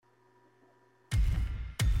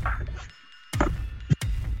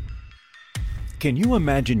Can you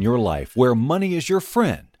imagine your life where money is your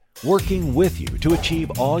friend, working with you to achieve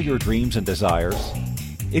all your dreams and desires?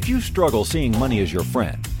 If you struggle seeing money as your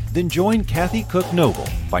friend, then join Kathy Cook Noble,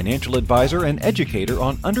 financial advisor and educator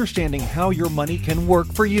on understanding how your money can work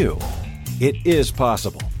for you. It is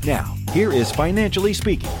possible. Now, here is Financially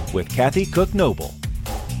Speaking with Kathy Cook Noble.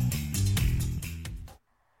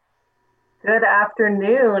 Good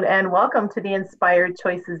afternoon and welcome to the Inspired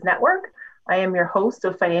Choices Network. I am your host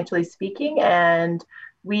of Financially Speaking, and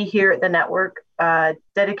we here at the network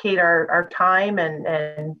dedicate our time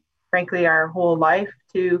and frankly our whole life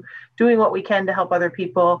to doing what we can to help other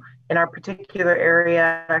people in our particular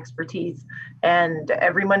area of expertise. And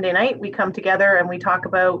every Monday night we come together and we talk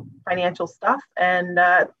about financial stuff, and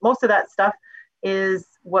most of that stuff is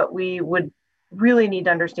what we would really need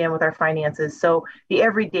to understand with our finances. So the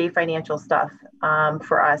everyday financial stuff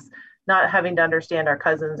for us, not having to understand our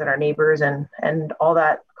cousins and our neighbors and all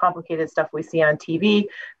that complicated stuff we see on TV,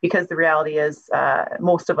 because the reality is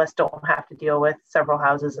most of us don't have to deal with several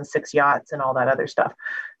houses and 6 yachts and all that other stuff.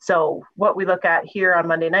 So what we look at here on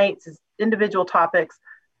Monday nights is individual topics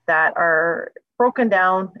that are broken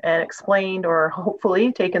down and explained, or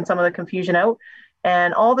hopefully taken some of the confusion out.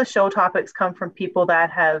 And all the show topics come from people that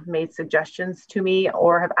have made suggestions to me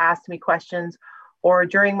or have asked me questions, or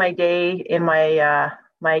during my day in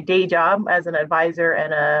my day job as an advisor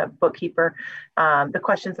and a bookkeeper, the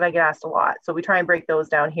questions that I get asked a lot. So we try and break those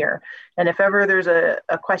down here. And if ever there's a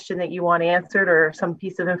question that you want answered or some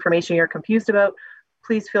piece of information you're confused about,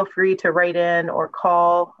 please feel free to write in or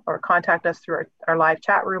call or contact us through our live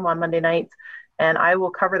chat room on Monday nights, and I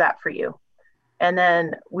will cover that for you. And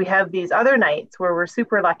then we have these other nights where we're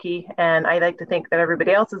super lucky, and I like to think that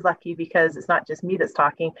everybody else is lucky because it's not just me that's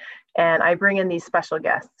talking, and I bring in these special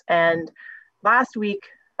guests. And last week,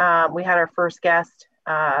 we had our first guest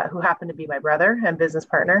who happened to be my brother and business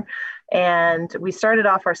partner, and we started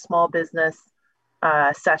off our small business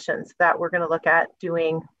sessions that we're going to look at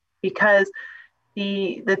doing, because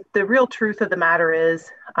the real truth of the matter is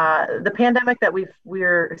the pandemic that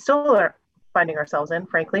we're still finding ourselves in,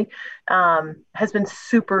 frankly, has been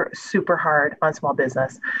super, super hard on small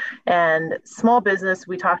business. And small business,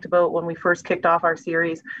 we talked about when we first kicked off our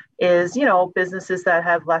series, is, businesses that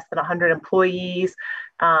have less than 100 employees,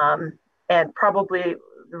 and probably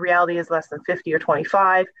the reality is less than 50 or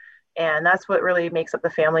 25. And that's what really makes up the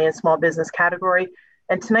family and small business category.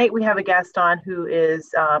 And tonight we have a guest on who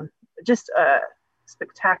is just a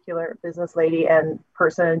spectacular business lady and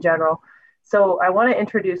person in general. So I want to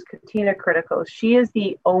introduce Katina Critico. She is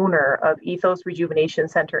the owner of Ethos Rejuvenation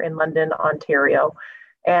Center in London, Ontario.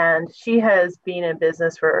 And she has been in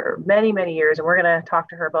business for many, many years. And we're going to talk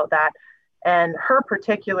to her about that. And her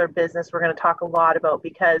particular business, we're going to talk a lot about,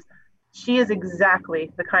 because she is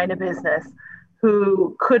exactly the kind of business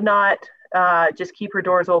who could not just keep her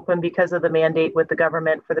doors open because of the mandate with the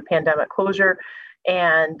government for the pandemic closure,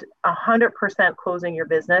 and 100% closing your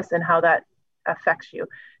business and how that affects you.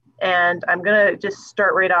 And I'm going to just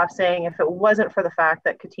start right off saying, if it wasn't for the fact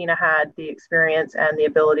that Katina had the experience and the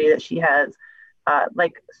ability that she has,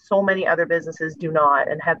 like so many other businesses do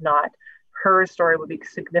not and have not, her story would be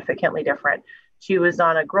significantly different. She was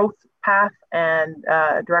on a growth path, and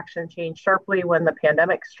direction changed sharply when the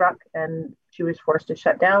pandemic struck and she was forced to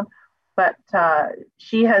shut down. But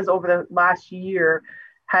she has, over the last year,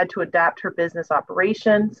 had to adapt her business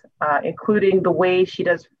operations, including the way she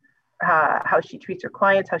does how she treats her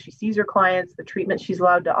clients, how she sees her clients, the treatment she's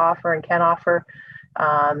allowed to offer and can offer.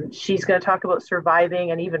 She's going to talk about surviving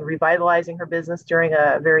and even revitalizing her business during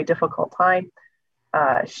a very difficult time.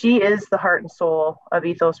 She is the heart and soul of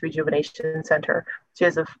Ethos Rejuvenation Center. She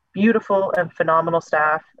has a beautiful and phenomenal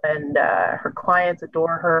staff, and her clients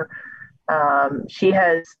adore her. She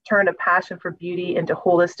has turned a passion for beauty into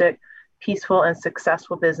holistic, peaceful, and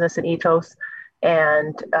successful business in Ethos.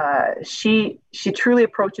 And she truly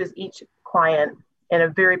approaches each client in a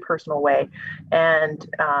very personal way. And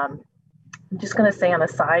I'm just going to say on a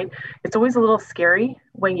side, it's always a little scary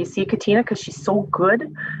when you see Katina, because she's so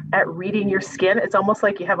good at reading your skin. It's almost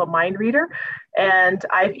like you have a mind reader. And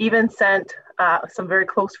I've even sent some very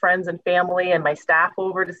close friends and family and my staff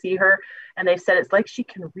over to see her. And they've said it's like she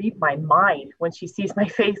can read my mind when she sees my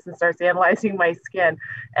face and starts analyzing my skin.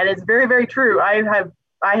 And it's very, very true. I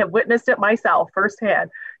have witnessed it myself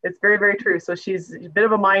firsthand. It's very, very true. So she's a bit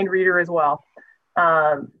of a mind reader as well.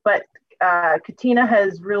 But Katina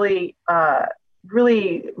has really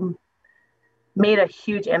made a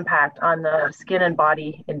huge impact on the skin and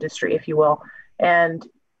body industry, if you will. And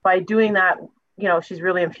by doing that, she's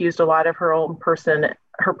really infused a lot of her own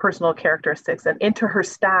her personal characteristics and into her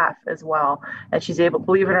staff as well. And she's able,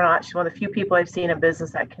 believe it or not, she's one of the few people I've seen in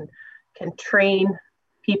business that can can train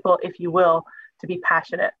people, if you will, to be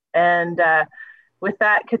passionate. And with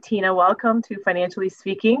that, Katina, welcome to Financially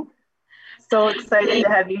Speaking. So excited to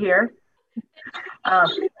have you here. That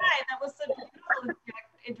was a beautiful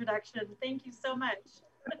introduction. Thank you so much.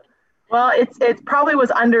 Well, it probably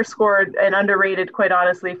was underscored and underrated, quite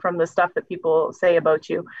honestly, from the stuff that people say about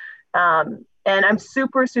you. And I'm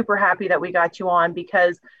super, super happy that we got you on,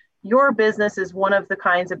 because your business is one of the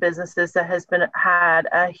kinds of businesses that has had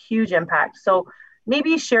a huge impact. So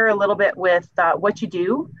maybe share a little bit with what you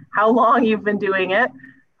do, how long you've been doing it,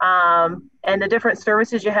 and the different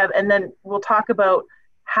services you have. And then we'll talk about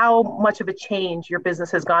how much of a change your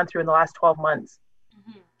business has gone through in the last 12 months.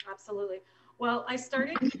 Mm-hmm. Absolutely. Well, I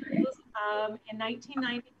started in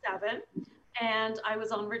 1997, and I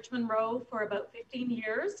was on Richmond Row for about 15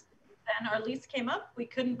 years. Then our lease came up. We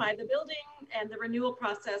couldn't buy the building, and the renewal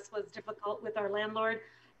process was difficult with our landlord,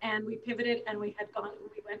 and we pivoted and we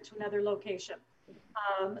went to another location.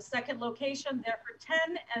 A second location there for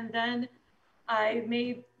 10, and then I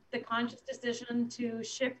made the conscious decision to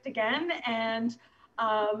shift again. And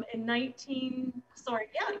in 2019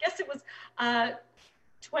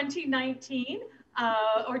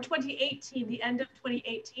 or 2018, the end of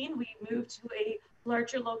 2018, we moved to a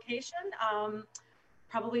larger location,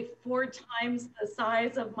 probably 4 times the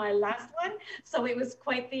size of my last one. So it was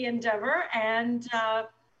quite the endeavor. And a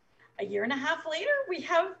year and a half later, we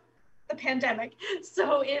have the pandemic.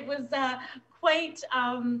 So it was quite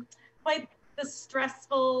the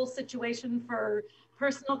stressful situation for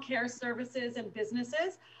personal care services and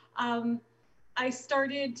businesses. I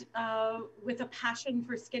started with a passion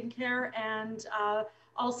for skincare, and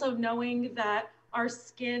also knowing that our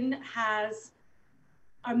skin has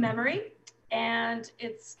a memory, and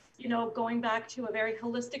it's, going back to a very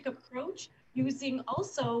holistic approach, using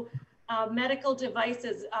also medical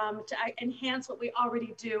devices to enhance what we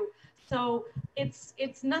already do. So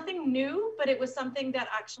it's nothing new, but it was something that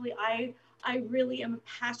actually I really am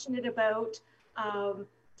passionate about,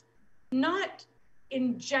 not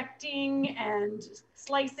injecting and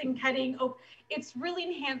slicing, cutting. Oh, it's really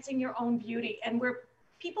enhancing your own beauty, and where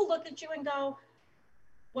people look at you and go,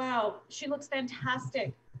 wow, she looks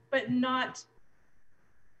fantastic, but not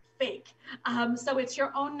fake. So it's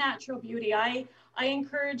your own natural beauty. I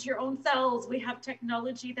encourage your own cells. We have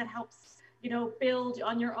technology that helps, build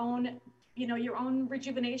on your own, your own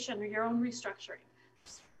rejuvenation or your own restructuring.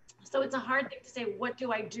 So it's a hard thing to say, what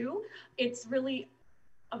do I do? It's really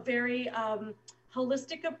a very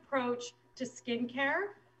holistic approach to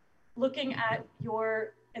skincare, looking at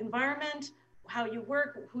your environment, how you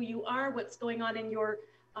work, who you are, what's going on in your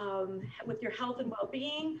with your health and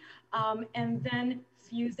well-being, and then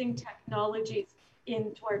fusing technologies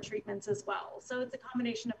into our treatments as well. So it's a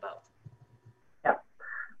combination of both.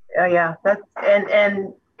 Yeah, that's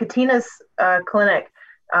and Katina's clinic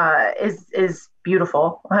is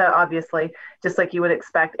beautiful, obviously, just like you would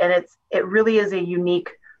expect, and it really is a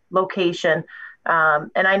unique location.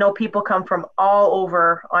 And I know people come from all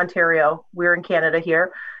over Ontario. We're in Canada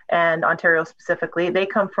here, and Ontario specifically. They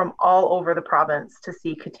come from all over the province to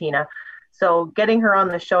see Katina. So getting her on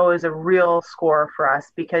the show is a real score for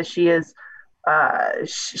us, because she is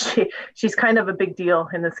she's kind of a big deal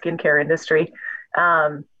in the skincare industry.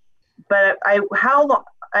 But I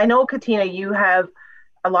know, Katina, you have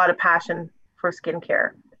a lot of passion for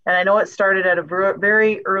skincare, and I know it started at a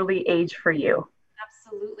very early age for you.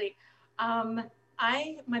 Absolutely. My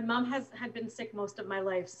mom had been sick most of my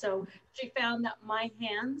life, so she found that my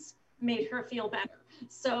hands made her feel better.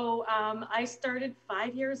 So I started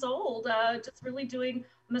 5 years old, just really doing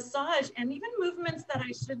massage and even movements that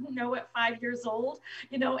I shouldn't know at 5 years old,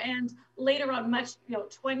 and later on,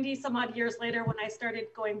 20 some odd years later, when I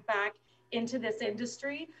started going back into this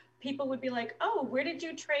industry, people would be like, oh, where did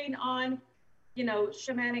you train on,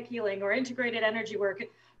 shamanic healing or integrated energy work?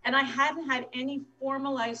 And I hadn't had any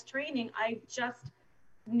formalized training. I just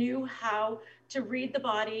knew how to read the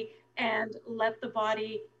body and let the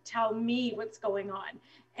body tell me what's going on.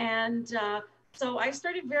 And so I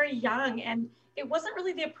started very young, and it wasn't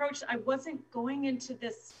really the approach. I wasn't going into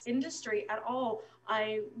this industry at all.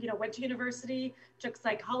 I, went to university, took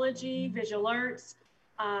psychology, visual arts,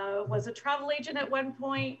 was a travel agent at one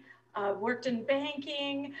point, worked in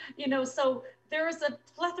banking, so there was a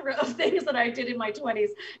plethora of things that I did in my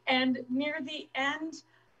 20s. And near the end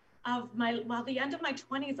of my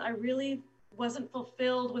 20s, I really wasn't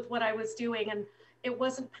fulfilled with what I was doing, and it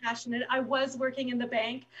wasn't passionate. I was working in the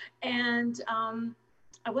bank, and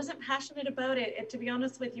I wasn't passionate about it. To be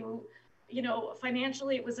honest with you,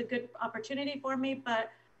 financially, it was a good opportunity for me, but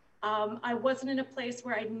I wasn't in a place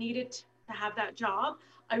where I needed to to have that job.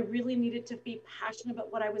 I really needed to be passionate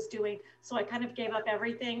about what I was doing. So I kind of gave up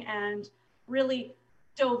everything and really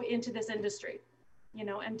dove into this industry, you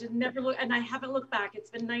know, and did never look, and I haven't looked back. It's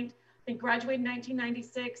been I think graduated in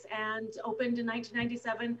 1996 and opened in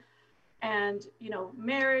 1997. And, you know,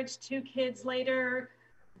 marriage, 2 kids later,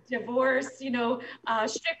 divorce, you know,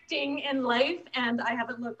 shifting in life. And I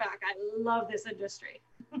haven't looked back. I love this industry.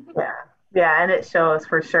 Yeah, yeah, and it shows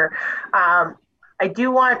for sure. I'm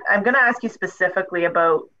going to ask you specifically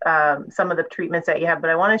about some of the treatments that you have, but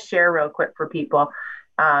I want to share real quick for people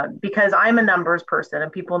because I'm a numbers person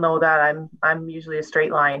and people know that I'm usually a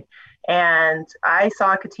straight line. And I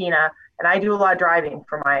saw Katina, and I do a lot of driving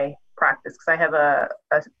for my practice because I have a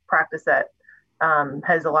practice that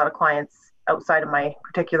has a lot of clients outside of my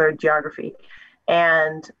particular geography.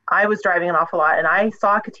 And I was driving an awful lot, and I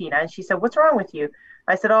saw Katina, and she said, "What's wrong with you?"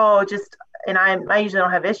 I said, "Oh, just," and I usually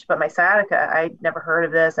don't have issues, but my sciatica, I'd never heard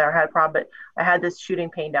of this, never had a problem, but I had this shooting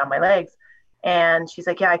pain down my legs. And she's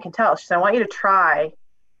like, "Yeah, I can tell." She said, "I want you to try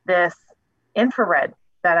this infrared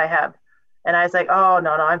that I have." And I was like, "Oh,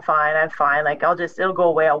 no, I'm fine. Like, it'll go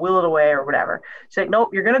away. I'll will it away or whatever." She's like, "Nope,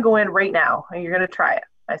 you're going to go in right now and you're going to try it."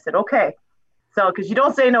 I said, "Okay." So, because you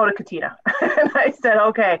don't say no to Katina. And I said,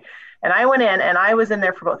 "Okay." And I went in and I was in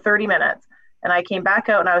there for about 30 minutes. And I came back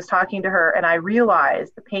out and I was talking to her and I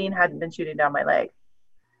realized the pain hadn't been shooting down my leg.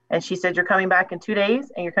 And she said, "You're coming back in 2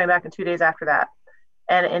 days and you're coming back in 2 days after that."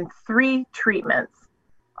 And in 3 treatments,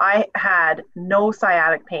 I had no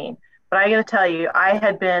sciatic pain. But I got to tell you, I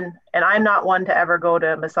had been, and I'm not one to ever go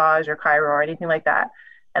to massage or chiro or anything like that.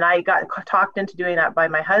 And I got talked into doing that by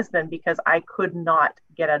my husband because I could not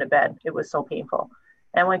get out of bed. It was so painful.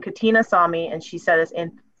 And when Katina saw me, and she said this,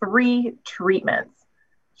 in 3 treatments,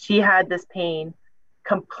 she had this pain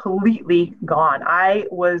completely gone. I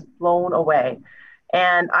was blown away.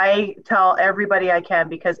 And I tell everybody I can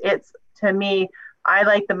because it's, to me, I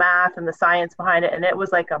like the math and the science behind it. And it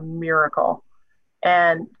was like a miracle.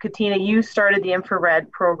 And Katina, you started the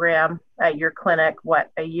infrared program at your clinic,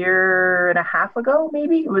 what, a year and a half ago,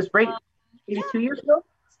 maybe? It was right, maybe 2 years ago?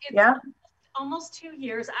 It's almost 2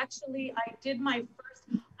 years. Actually, I did my first,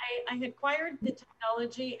 I had acquired the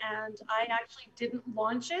technology and I actually didn't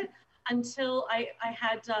launch it until I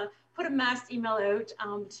had put a mass email out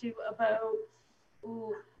to about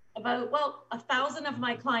 1,000 of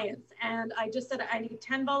my clients. And I just said, I need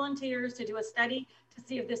 10 volunteers to do a study to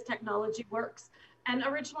see if this technology works. And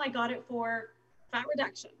originally I got it for fat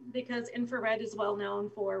reduction because infrared is well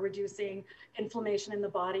known for reducing inflammation in the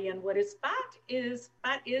body. And what is fat is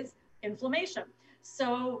inflammation.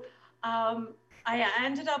 So I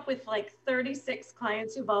ended up with like 36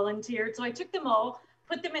 clients who volunteered. So I took them all,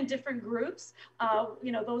 put them in different groups,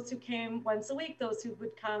 you know, those who came once a week, those who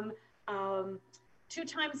would come 2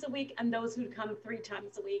 times a week, and those who'd come 3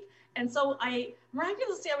 times a week. And so I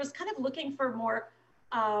was kind of looking for more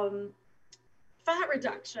fat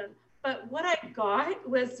reduction, but what I got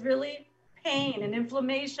was really pain and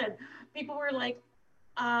inflammation. People were like,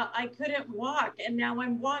 I couldn't walk, and now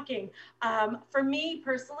I'm walking. For me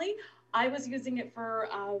personally, I was using it for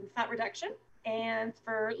fat reduction and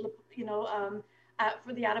for, you know,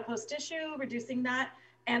 for the adipose tissue, reducing that.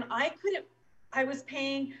 And I was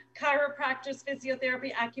paying chiropractors,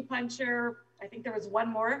 physiotherapy, acupuncture, I think there was one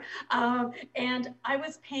more. And I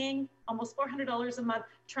was paying almost $400 a month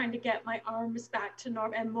trying to get my arms back to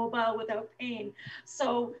normal and mobile without pain.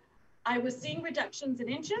 So I was seeing reductions in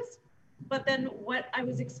inches, but then what I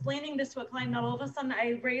was explaining this to a client, not all of a sudden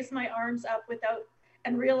I raised my arms up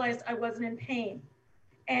and realized I wasn't in pain.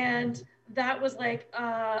 And that was like,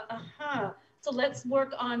 So let's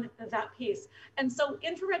work on that piece. And so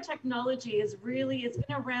infrared technology it's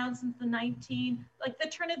been around since the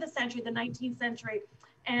turn of the century, the 19th century.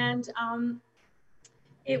 And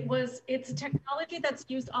it's a technology that's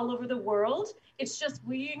used all over the world. It's just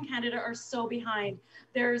we in Canada are so behind.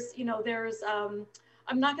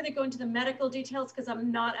 I'm not going to go into the medical details because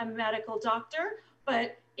I'm not a medical doctor,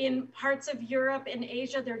 but in parts of Europe and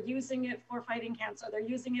Asia, they're using it for fighting cancer. They're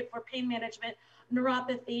using it for pain management,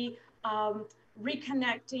 neuropathy,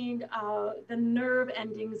 reconnecting the nerve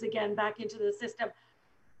endings again back into the system.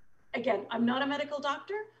 Again, I'm not a medical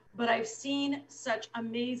doctor, but I've seen such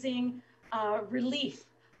amazing relief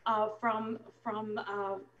from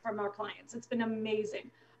our clients. It's been amazing,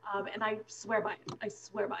 and I swear by it. I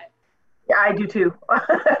swear by it. Yeah, I do too.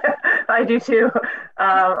 I do too.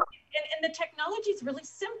 And the technology is really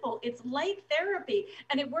simple. It's light therapy,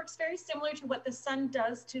 and it works very similar to what the sun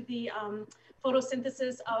does to the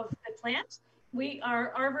photosynthesis of the plant.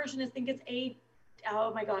 Our version, I think it's I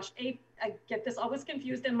get this always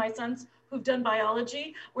confused, and my sons who've done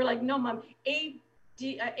biology, we're like, no, Mom, ADP,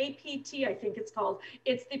 APT, I think it's called.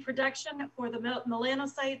 It's the production for the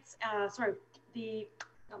melanocytes,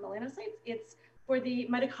 not melanocytes, it's for the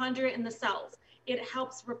mitochondria in the cells. It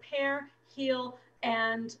helps repair, heal,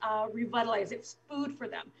 and revitalize. It's food for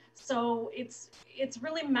them. So it's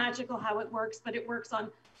really magical how it works, but it works on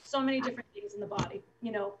so many different things in the body,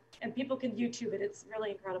 and people can YouTube it. It's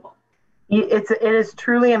really incredible. It is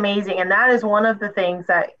truly amazing. And that is one of the things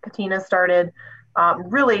that Katina started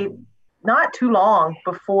really not too long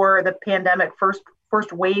before the pandemic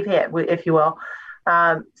first wave hit, if you will.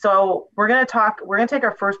 So we're going to take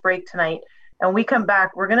our first break tonight, and when we come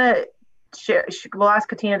back, we'll ask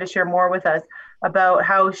Katina to share more with us about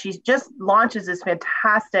how she just launches this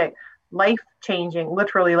fantastic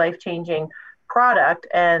literally life-changing product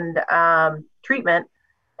and treatment.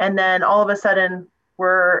 And then all of a sudden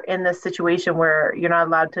we're in this situation where you're not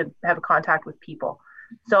allowed to have contact with people.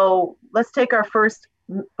 So let's take our first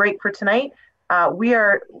break for tonight.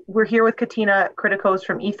 We're here with Katina Kritikos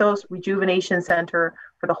from Ethos Rejuvenation Center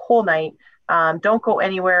for the whole night. Don't go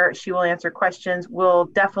anywhere. She will answer questions. We'll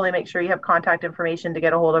definitely make sure you have contact information to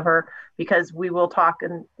get a hold of her, because we will talk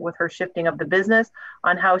with her shifting of the business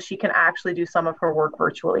on how she can actually do some of her work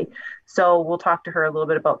virtually. So we'll talk to her a little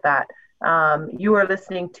bit about that. You are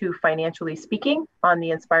listening to Financially Speaking on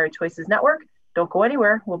the Inspired Choices Network. Don't go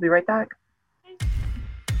anywhere. We'll be right back.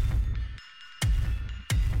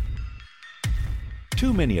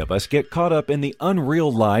 Too many of us get caught up in the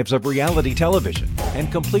unreal lives of reality television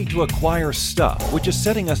and complete to acquire stuff, which is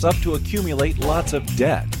setting us up to accumulate lots of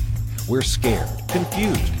debt. We're scared,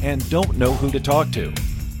 confused, and don't know who to talk to.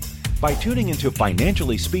 By tuning into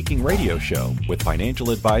Financially Speaking radio show with financial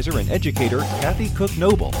advisor and educator Kathy Cook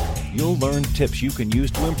Noble, you'll learn tips you can use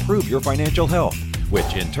to improve your financial health,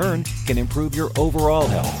 which in turn can improve your overall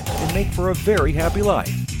health and make for a very happy life.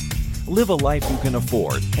 Live a life you can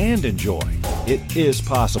afford and enjoy. It is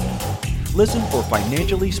possible. Listen for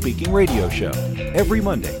Financially Speaking radio show every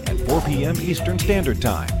Monday at 4 p.m. Eastern Standard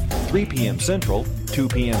Time, 3 p.m. Central, 2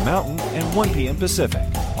 p.m. Mountain, and 1 p.m. Pacific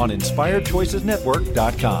on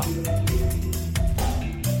InspiredChoicesNetwork.com.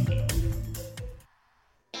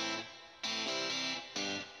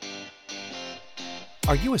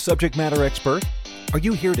 Are you a subject matter expert? Are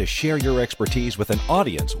you here to share your expertise with an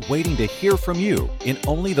audience waiting to hear from you in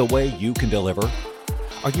only the way you can deliver?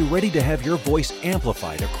 Are you ready to have your voice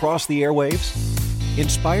amplified across the airwaves?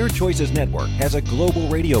 Inspired Choices Network has a global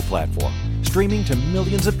radio platform streaming to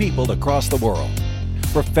millions of people across the world.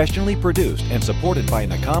 Professionally produced and supported by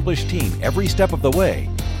an accomplished team every step of the way,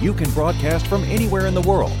 you can broadcast from anywhere in the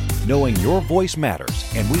world, knowing your voice matters,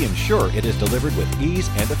 and we ensure it is delivered with ease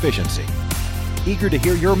and efficiency. Eager to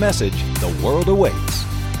hear your message, the world awaits.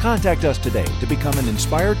 Contact us today to become an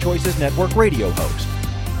Inspired Choices Network radio host.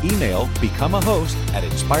 Email become a host at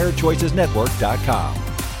InspiredChoicesNetwork.com.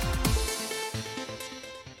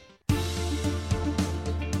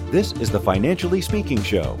 This is the Financially Speaking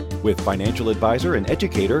Show with financial advisor and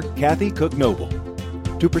educator Kathy Cook Noble.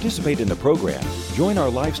 To participate in the program, join our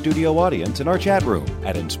live studio audience in our chat room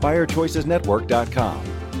at InspiredChoicesNetwork.com.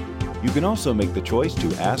 You can also make the choice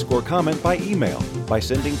to ask or comment by email by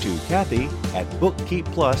sending to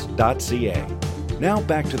Kathy@bookkeepplus.ca. Now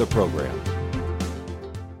back to the program.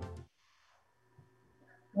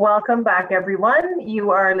 Welcome back, everyone. You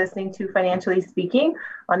are listening to Financially Speaking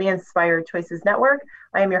on the Inspired Choices Network.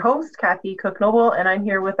 I am your host, Kathy Cook Noble, and I'm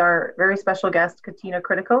here with our very special guest, Katina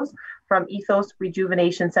Kritikos from Ethos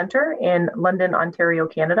Rejuvenation Center in London, Ontario,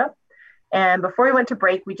 Canada. And before we went to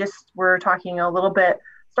break, we just started talking a little bit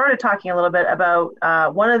about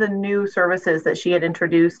one of the new services that she had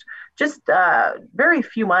introduced just very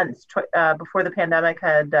few months before the pandemic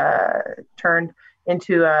had turned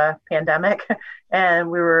into a pandemic,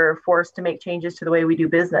 and we were forced to make changes to the way we do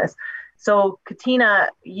business. So Katina,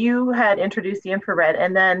 you had introduced the infrared,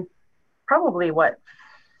 and then probably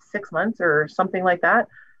 6 months or something like that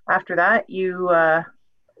after that, you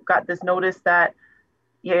got this notice that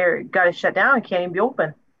you got to shut down and can't even be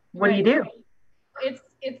open. What do you do?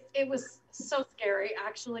 It was so scary,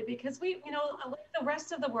 actually, because we, like the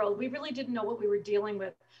rest of the world, we really didn't know what we were dealing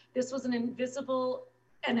with. This was an invisible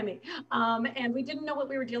enemy, and we didn't know what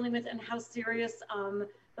we were dealing with and how serious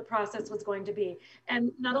the process was going to be.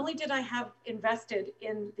 And not only did I have invested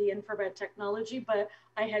in the infrared technology, but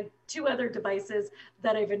I had 2 other devices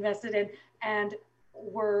that I've invested in, and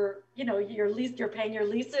were, you're paying your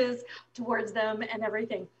leases towards them and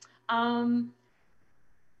everything.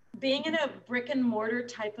 Being in a brick and mortar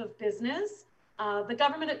type of business, The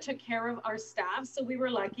government took care of our staff, so we were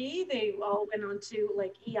lucky. They all went on to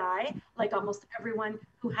like EI, like almost everyone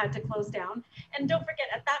who had to close down. And don't forget,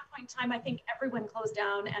 at that point in time, I think everyone closed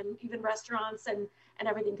down, and even restaurants and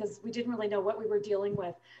everything, because we didn't really know what we were dealing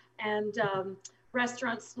with. And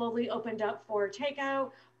restaurants slowly opened up for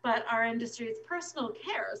takeout, but our industry is personal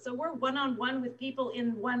care. So we're one-on-one with people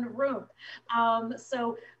in one room.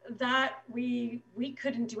 So that we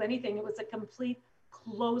couldn't do anything. It was a complete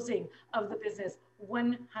closing of the business,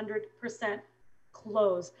 100%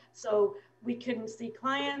 closed. So we couldn't see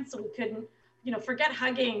clients, we couldn't, forget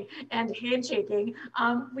hugging and handshaking.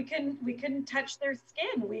 We couldn't touch their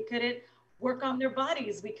skin. We couldn't work on their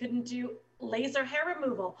bodies. We couldn't do laser hair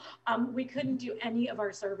removal. We couldn't do any of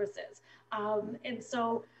our services. And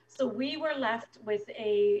so we were left with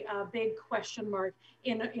a big question mark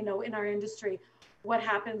in our industry. What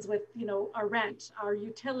happens with, our rent, our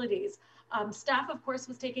utilities? Staff, of course,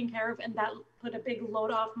 was taken care of, and that put a big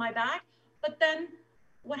load off my back. But then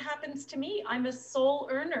what happens to me? I'm a sole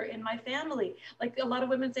earner in my family. Like a lot of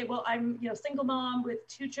women say, well, I'm, single mom with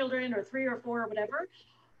 2 children or 3 or 4 or whatever.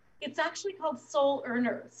 It's actually called sole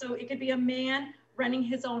earner. So it could be a man running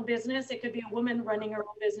his own business. It could be a woman running her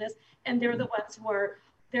own business. And they're the ones who are,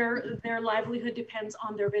 their livelihood depends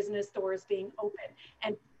on their business doors being open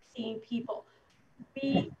and seeing people.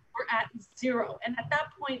 We were at 0. And at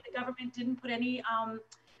that point, the government didn't put any,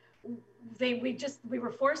 we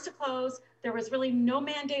were forced to close. There was really no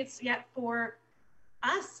mandates yet for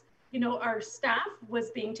us. Our staff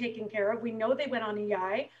was being taken care of. We know they went on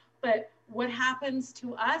EI, but what happens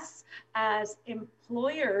to us as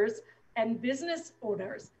employers and business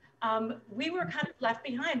owners? We were kind of left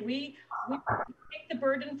behind. We take the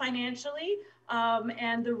burden financially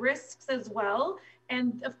and the risks as well.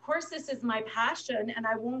 And of course, this is my passion and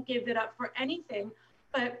I won't give it up for anything,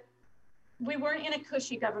 but we weren't in a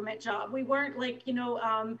cushy government job. We weren't like,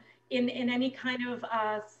 in any kind of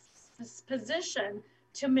position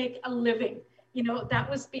to make a living. That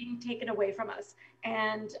was being taken away from us.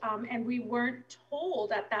 And we weren't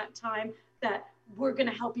told at that time that we're going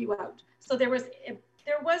to help you out. So there was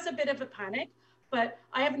a bit of a panic, but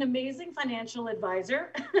I have an amazing financial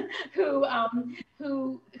advisor who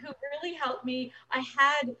really helped me. I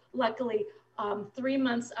had luckily 3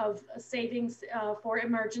 months of savings for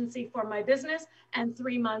emergency for my business and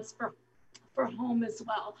 3 months for home as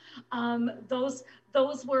well.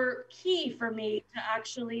 Those were key for me to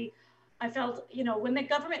actually, I felt, when the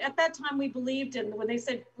government, at that time we believed in, when they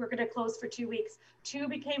said we're going to close for 2 weeks, 2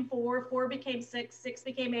 became 4, 4 became 6, 6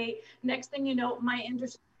 became 8. Next thing you know, my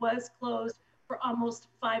industry was closed for almost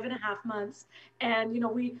 5.5 months. And,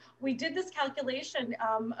 we did this calculation,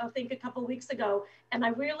 I think a couple of weeks ago, and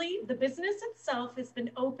the business itself has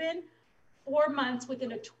been open 4 months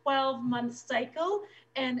within a 12-month cycle.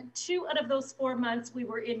 And 2 out of those 4 months we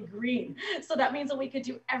were in green. So that means that we could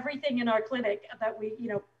do everything in our clinic that we,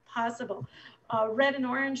 possible. Red and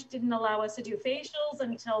orange didn't allow us to do facials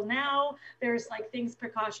until now. There's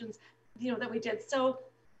precautions, that we did. So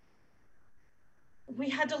we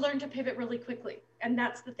had to learn to pivot really quickly. And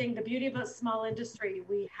that's the thing, the beauty of a small industry,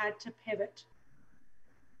 we had to pivot,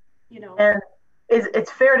 And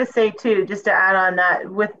it's fair to say too, just to add on that,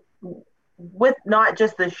 with not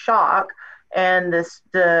just the shock and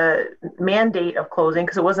the mandate of closing,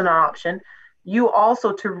 because it wasn't an option, you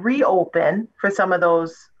also to reopen for some of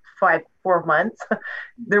those 4 months,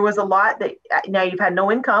 there was a lot that now you've had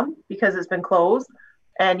no income because it's been closed.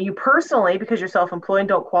 And you personally, because you're self-employed,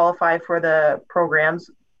 don't qualify for the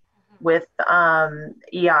programs with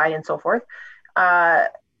EI and so forth.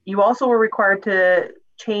 You also were required to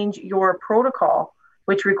change your protocol,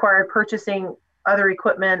 which required purchasing other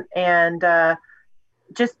equipment and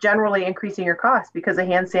just generally increasing your costs because of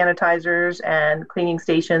hand sanitizers and cleaning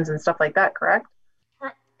stations and stuff like that, correct?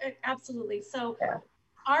 Absolutely. So yeah.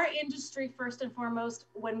 Our industry, first and foremost,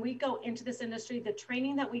 when we go into this industry, the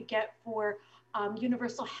training that we get for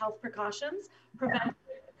universal health precautions,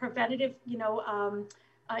 preventative,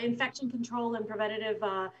 infection control and preventative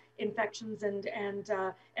infections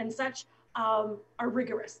and such are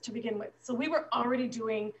rigorous to begin with. So we were already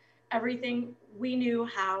doing everything we knew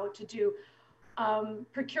how to do.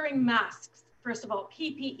 Procuring masks, first of all,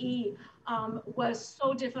 PPE was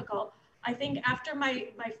so difficult. I think after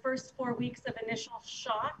my first 4 weeks of initial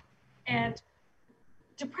shock and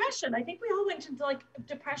depression, I think we all went into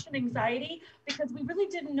depression, anxiety, because we really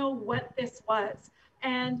didn't know what this was.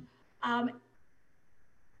 And I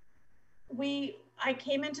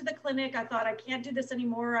came into the clinic, I thought I can't do this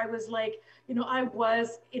anymore. I was I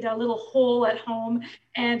was in a little hole at home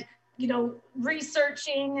and,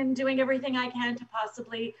 researching and doing everything I can to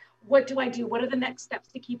possibly, what do I do? What are the next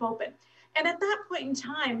steps to keep open? And at that point in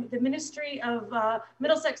time, the Ministry of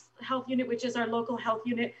Middlesex Health Unit, which is our local health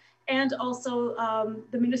unit, and also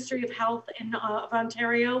the Ministry of Health of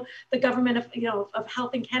Ontario, the government of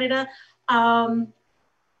health in Canada,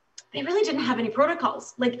 they really didn't have any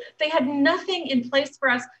protocols. Like, they had nothing in place for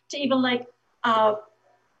us to even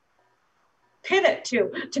pivot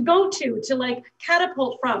to go to like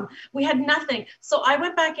catapult from. We had nothing. So I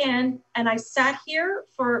went back in and I sat here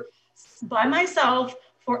by myself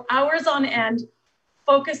for hours on end,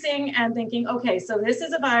 focusing and thinking, okay, so this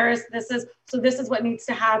is a virus, this is what needs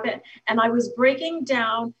to happen. And I was breaking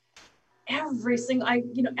down every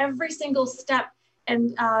single step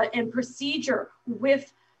and procedure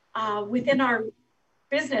within our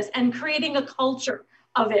business, and creating a culture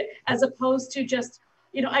of it, as opposed to just,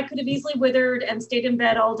 I could have easily withered and stayed in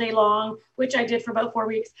bed all day long, which I did for about 4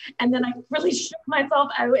 weeks. And then I really shook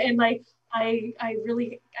myself out, and I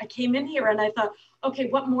came in here and I thought, okay,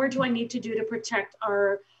 what more do I need to do to protect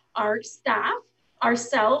our staff,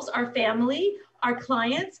 ourselves, our family, our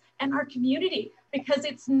clients, and our community? Because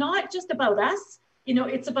it's not just about us,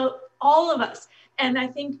 it's about all of us. And I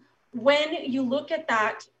think when you look at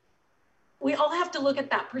that, we all have to look at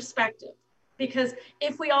that perspective. Because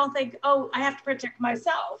if we all think, oh, I have to protect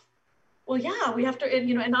myself, well, yeah, we have to,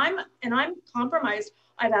 and I'm compromised.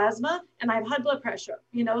 I have asthma and I have high blood pressure,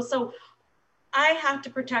 so I have to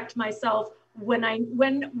protect myself. When I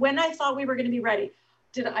thought we were going to be ready,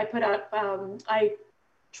 I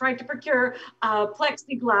tried to procure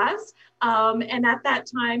plexiglass, and at that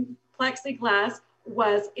time, plexiglass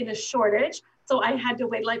was in a shortage, so I had to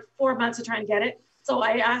wait like 4 months to try and get it. So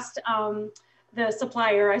I asked the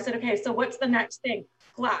supplier, I said, okay, so what's the next thing?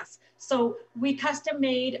 Glass. So we custom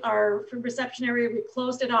made our reception area. We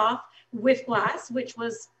closed it off with glass, which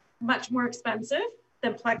was much more expensive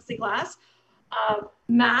than plexiglass.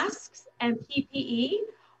 Masks and PPE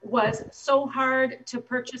was so hard to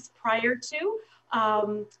purchase prior to,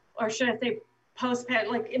 or should I say post,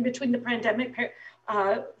 like in between the pandemic,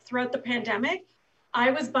 throughout the pandemic.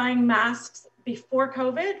 I was buying masks before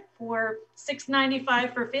COVID for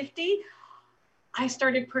 $6.95 for 50. I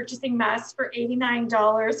started purchasing masks for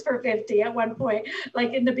 $89 for 50 at one point.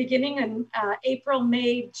 Like in the beginning, in April,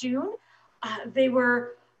 May, June,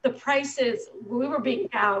 the prices, we were being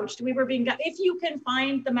gouged. If you can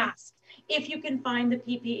find the masks, if you can find the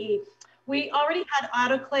PPE. We already had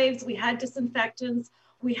autoclaves, we had disinfectants,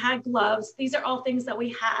 we had gloves. These are all things that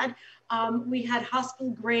we had. We had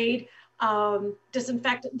hospital grade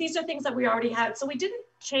disinfectant. These are things that we already had. So we didn't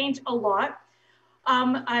change a lot.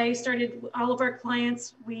 I started all of our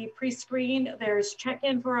clients, we pre-screen, there's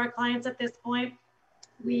check-in for our clients at this point.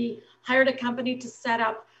 We hired a company to set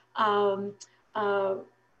up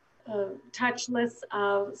touchless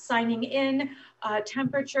signing in,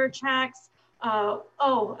 temperature checks.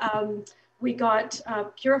 We got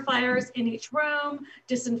purifiers in each room,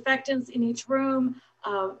 disinfectants in each room,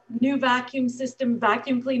 new vacuum system,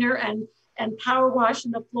 vacuum cleaner and power wash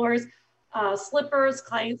in the floors. Slippers,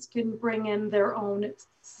 clients can bring in their own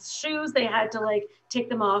shoes. They had to take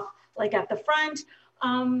them off at the front.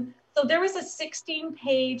 So there was a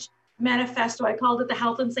 16-page manifesto. I called it the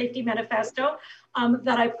Health and Safety Manifesto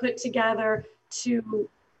that I put together to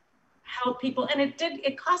help people. And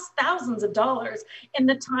it cost thousands of dollars in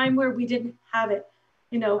the time where we didn't have it,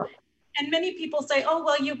 And many people say, oh,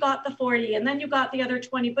 well, you got the 40 and then you got the other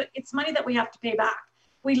 20, but it's money that we have to pay back.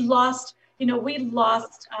 We lost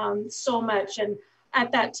so much. And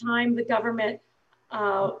at that time, the government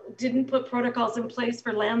didn't put protocols in place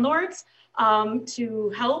for landlords to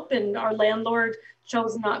help. And our landlord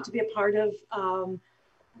chose not to be a part of,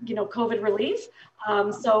 COVID relief.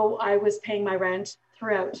 So I was paying my rent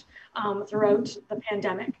throughout the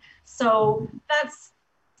pandemic. So that's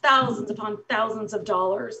thousands upon thousands of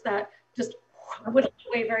dollars that just went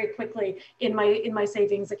away very quickly in my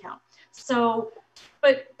savings account. So,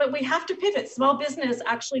 but we have to pivot. Small business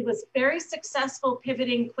actually was very successful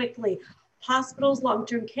pivoting quickly. Hospitals,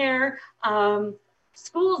 long-term care,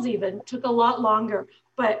 schools even took a lot longer.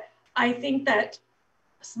 But I think that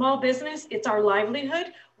small business, it's our livelihood.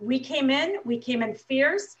 We came in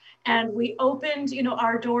fierce, and we opened,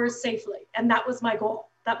 our doors safely. And that was my goal.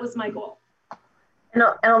 And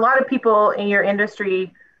a lot of people in your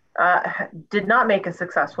industry did not make a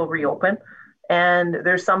successful reopen. And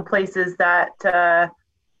there's some places that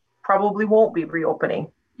probably won't be reopening.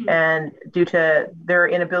 Mm-hmm. And due to their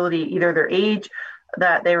inability, either their age,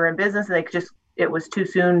 that they were in business and it was too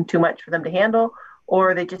soon, too much for them to handle,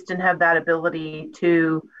 or they just didn't have that ability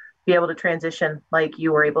to be able to transition like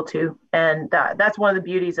you were able to. And that's one of the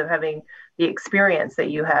beauties of having the experience that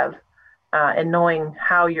you have. and knowing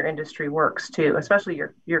how your industry works too, especially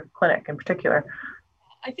your clinic in particular.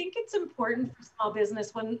 I think it's important for small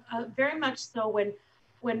business when very much so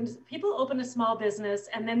when people open a small business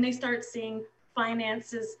and then they start seeing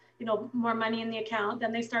finances, more money in the account,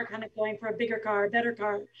 then they start kind of going for a bigger car, better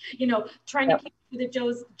car, trying to keep the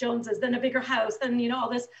Joneses, then a bigger house, then,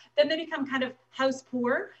 all this, then they become kind of house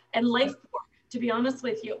poor and life poor, to be honest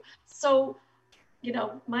with you. So,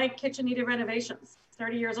 my kitchen needed renovations,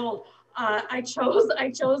 30 years old. I chose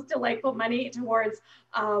to put money towards,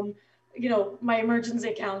 my emergency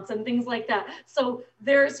accounts and things like that. So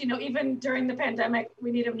there's, even during the pandemic,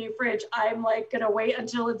 we need a new fridge. I'm gonna wait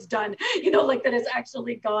until it's done, that it's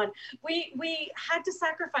actually gone. We had to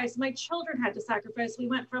sacrifice, my children had to sacrifice. We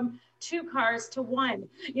went from 2 cars to 1,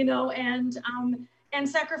 and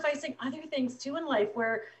sacrificing other things too in life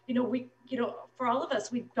where, for all of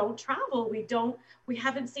us, we don't travel, we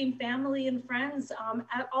haven't seen family and friends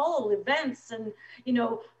at all, events. And,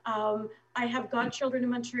 I have godchildren in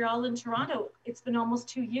Montreal and Toronto. It's been almost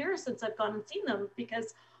 2 years since I've gone and seen them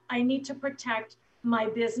because I need to protect my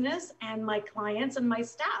business and my clients and my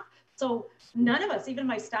staff. So none of us, even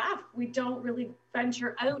my staff, we don't really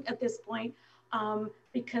venture out at this point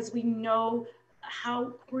because we know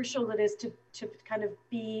how crucial it is to kind of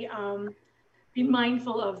be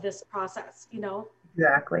mindful of this process,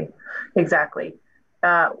 Exactly.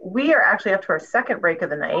 We are actually up to our second break of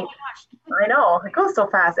the night. Oh my gosh. I know, it goes so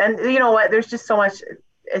fast. And you know what? There's just so much.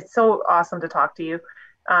 It's so awesome to talk to you.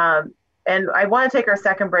 And I want to take our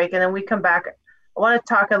second break, and then we come back. I want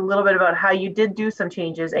to talk a little bit about how you did do some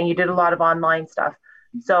changes and you did a lot of online stuff.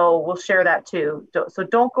 So we'll share that too. So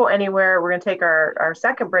don't go anywhere. We're going to take our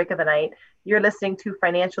second break of the night. You're listening to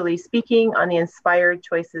Financially Speaking on the Inspired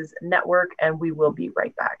Choices Network, and we will be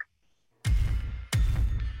right back.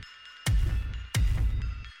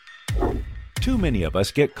 Too many of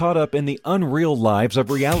us get caught up in the unreal lives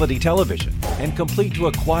of reality television and complete to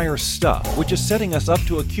acquire stuff, which is setting us up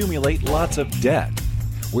to accumulate lots of debt.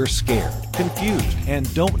 We're scared, confused,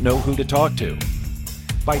 and don't know who to talk to.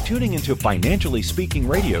 By tuning into Financially Speaking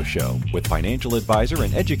radio show with financial advisor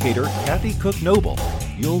and educator Kathy Cook Noble,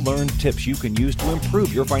 you'll learn tips you can use to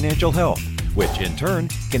improve your financial health, which in turn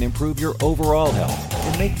can improve your overall health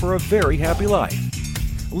and make for a very happy life.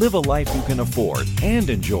 Live a life you can afford and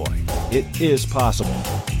enjoy. It is possible.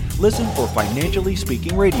 Listen for Financially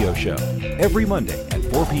Speaking radio show every Monday at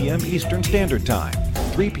 4 p.m. Eastern Standard Time,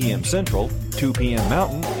 3 p.m. Central, 2 p.m.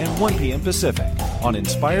 Mountain, and 1 p.m. Pacific on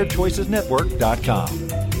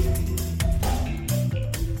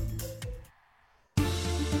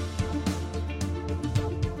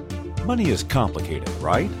InspiredChoicesNetwork.com. Money is complicated,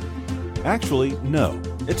 right? Actually, no,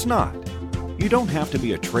 it's not. You don't have to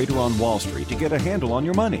be a trader on Wall Street to get a handle on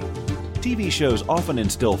your money. TV shows often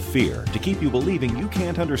instill fear to keep you believing you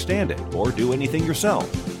can't understand it or do anything yourself.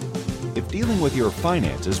 If dealing with your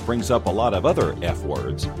finances brings up a lot of other F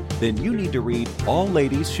words, then you need to read All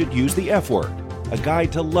Ladies Should Use the F Word, A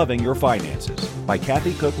Guide to Loving Your Finances by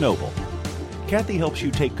Kathy Cook Noble. Kathy helps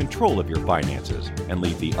you take control of your finances and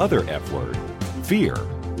leave the other F word, fear,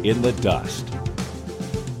 in the dust.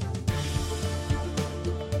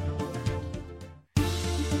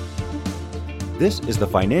 This is the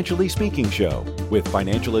Financially Speaking Show with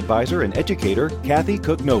financial advisor and educator Kathy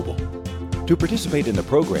Cook Noble. To participate in the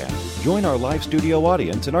program, join our live studio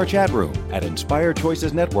audience in our chat room at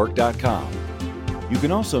InspiredChoicesNetwork.com. You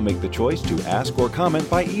can also make the choice to ask or comment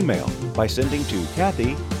by email by sending to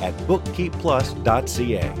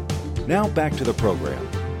Kathy@bookkeepplus.ca. Now back to the program.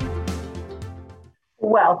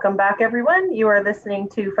 Welcome back, everyone. You are listening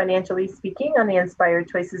to Financially Speaking on the Inspired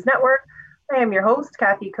Choices Network. I am your host,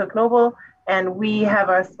 Kathy Cook Noble, and we have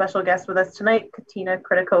a special guest with us tonight, Katina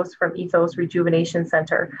Kritikos from Ethos Rejuvenation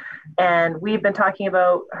Center. And we've been talking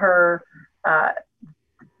about her,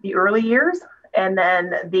 the early years, and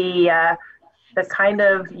then the kind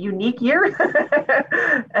of unique year,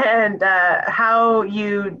 and how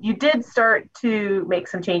you did start to make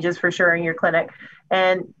some changes for sure in your clinic,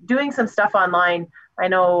 and doing some stuff online. I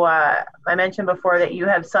know I mentioned before that you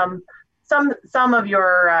have some of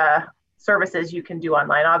your services you can do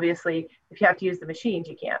online. Obviously, if you have to use the machines,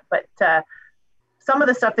 you can't. But some of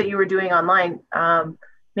the stuff that you were doing online,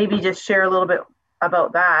 maybe just share a little bit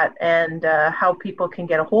about that and how people can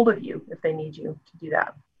get a hold of you if they need you to do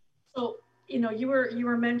that. So, you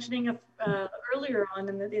were mentioning earlier on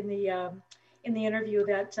in the interview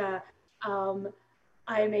that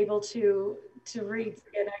I am able to read,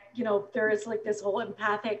 and there is like this whole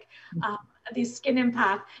empathic, the skin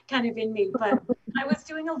empath kind of in me. But I was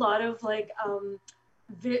doing a lot of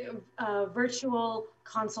virtual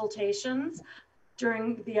consultations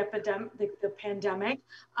during the pandemic.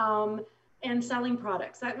 and selling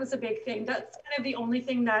products. That was a big thing. That's kind of the only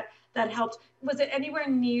thing that helped. Was it anywhere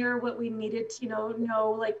near what we needed?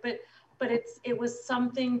 No, like, but it was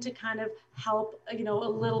something to kind of help, a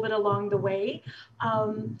little bit along the way.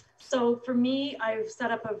 So for me, I've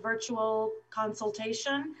set up a virtual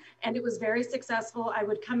consultation, and it was very successful. I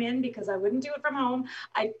would come in because I wouldn't do it from home.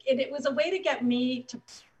 And it was a way to get me to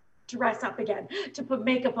dress up again, to put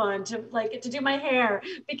makeup on, to do my hair,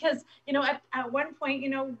 because at one point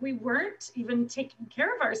we weren't even taking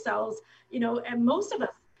care of ourselves, and most of us,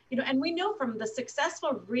 and we know from the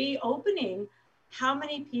successful reopening how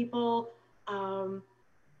many people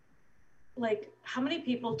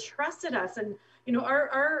trusted us. And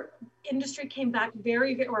our industry came back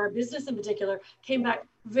or our business in particular came back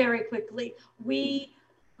very quickly. We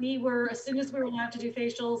were, as soon as we were allowed to do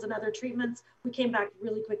facials and other treatments, we came back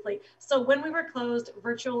really quickly. So when we were closed,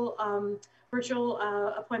 virtual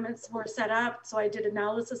appointments were set up. So I did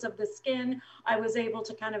analysis of the skin. I was able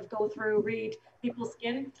to kind of go through, read people's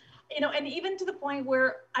skin, and even to the point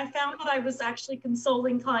where I found that I was actually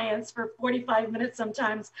consoling clients for 45 minutes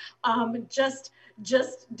sometimes, just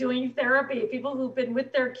doing therapy, people who've been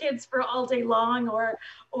with their kids for all day long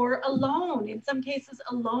or alone, in some cases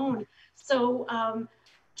alone. So,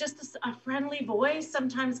 just a friendly voice,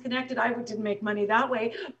 sometimes connected. I didn't make money that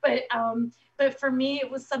way, but for me, it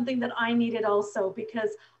was something that I needed also,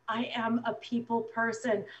 because I am a people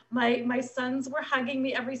person. My sons were hugging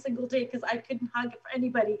me every single day because I couldn't hug for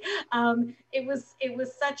anybody. It was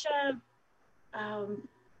such a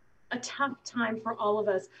tough time for all of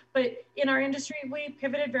us. But in our industry, we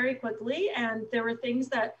pivoted very quickly, and there were things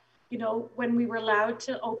that, when we were allowed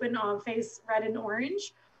to open on Face Red and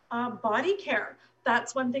Orange, body care.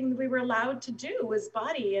 That's one thing that we were allowed to do, was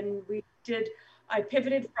body. And I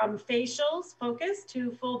pivoted from facials focus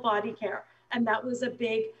to full body care. And that was a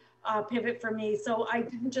big pivot for me. So I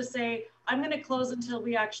didn't just say, I'm going to close until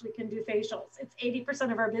we actually can do facials. It's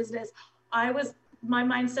 80% of our business. My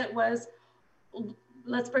mindset was,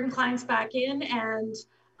 let's bring clients back in, and,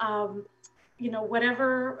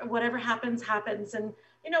 whatever happens. And,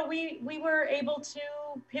 we were able to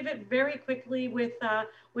pivot very quickly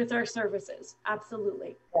with our services.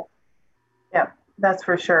 Absolutely. Yeah, that's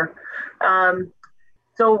for sure.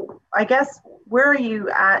 So I guess, where are you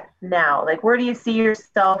at now? Like, where do you see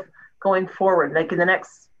yourself going forward? Like in the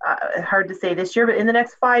next, hard to say this year, but in the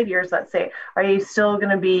next 5 years, let's say, are you still going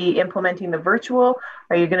to be implementing the virtual?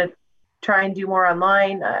 Are you going to try and do more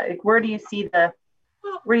online? Like, where do you see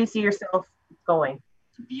yourself going?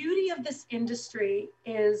 The beauty of this industry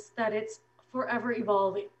is that it's forever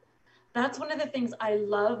evolving. That's one of the things I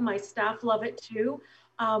love. My staff love it too.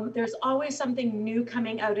 There's always something new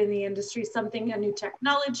coming out in the industry, a new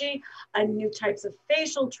technology, new types of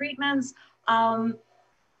facial treatments.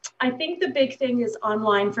 I think the big thing is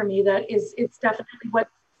online for me. It's definitely what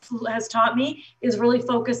has taught me, is really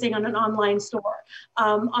focusing on an online store,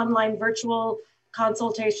 online virtual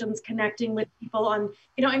consultations, connecting with people on,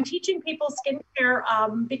 I'm teaching people skincare,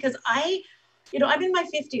 because I'm in my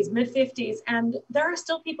 50s, mid 50s, and there are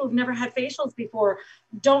still people who've never had facials before,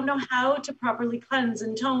 don't know how to properly cleanse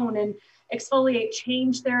and tone and exfoliate,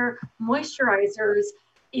 change their moisturizers,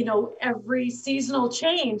 every seasonal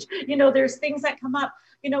change. There's things that come up.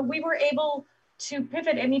 We were able to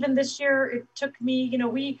pivot, and even this year, it took me,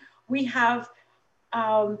 we have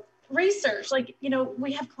research,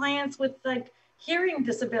 we have clients with hearing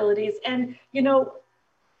disabilities, and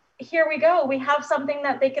here we go, we have something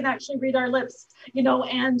that they can actually read our lips,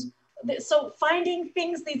 and so finding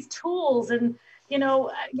things, these tools, and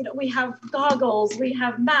we have goggles, we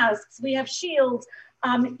have masks, we have shields,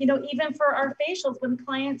 even for our facials, when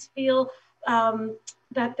clients feel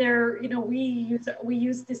that they're, we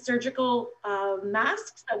use the surgical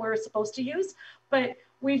masks that we're supposed to use, but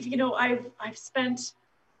I've spent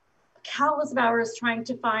countless of hours trying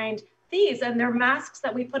to find these, and they're masks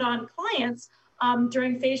that we put on clients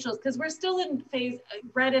during facials, because we're still in phase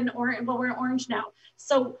red and orange. Well, we're orange now,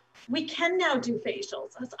 so we can now do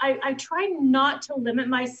facials. I try not to limit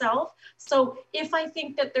myself. So if I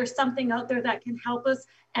think that there's something out there that can help us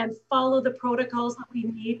and follow the protocols that we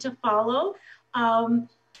need to follow, I'm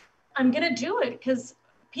gonna do it, because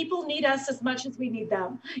people need us as much as we need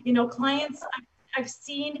them. Clients, I've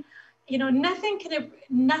seen,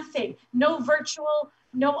 nothing, no virtual,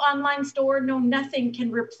 no online store, no nothing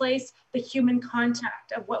can replace the human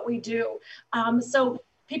contact of what we do. So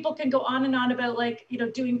people can go on and on about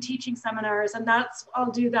doing teaching seminars, and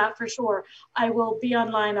I'll do that for sure. I will be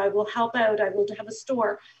online, I will help out, I will have a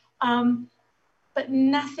store. But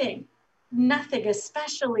nothing,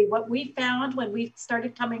 especially what we found when we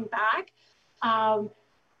started coming back,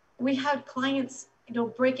 we had clients,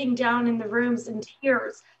 breaking down in the rooms in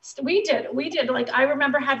tears. We did. Like, I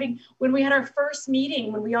remember when we had our first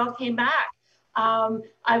meeting, when we all came back,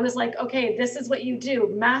 I was like, okay, this is what you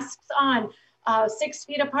do. Masks on, 6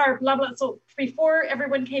 feet apart, blah, blah. So before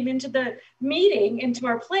everyone came into the meeting, into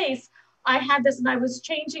our place, I had this, and I was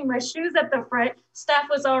changing my shoes at the front. Staff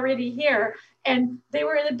was already here, and they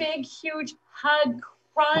were in a big, huge hug,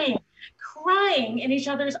 crying in each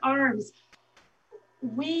other's arms.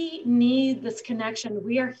 We need this connection.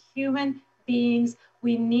 We are human beings.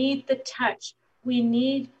 We need the touch. We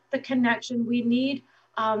need the connection. We need,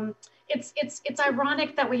 it's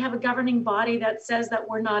ironic that we have a governing body that says that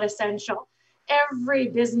we're not essential. Every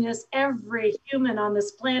business, every human on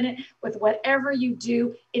this planet, with whatever you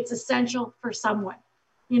do, it's essential for someone,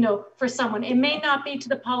 for someone. It may not be to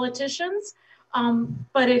the politicians,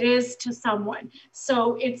 but it is to someone.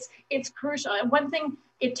 So it's crucial. And one thing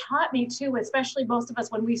it taught me too, especially most of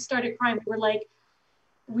us, when we started crime, we were like,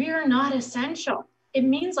 we're not essential. It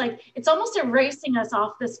means like, it's almost erasing us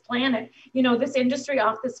off this planet, this industry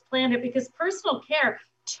off this planet, because personal care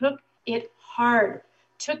took it hard.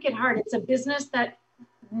 It's a business that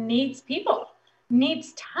needs people,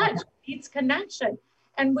 needs touch, needs connection.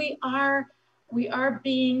 And we are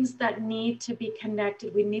beings that need to be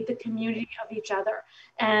connected. We need the community of each other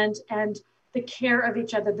and the care of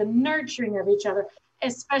each other, the nurturing of each other,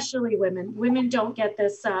 especially women. Women don't get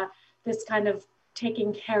this kind of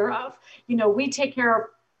taken care of. We take care of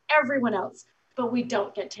everyone else, but we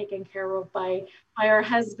don't get taken care of by our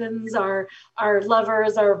husbands, our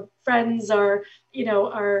lovers, our friends, our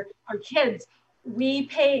kids.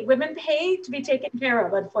 Women pay to be taken care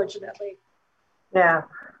of, unfortunately. Yeah,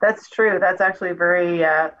 that's true. That's actually very,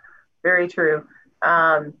 very true.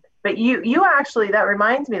 But you actually, that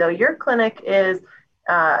reminds me though, your clinic is,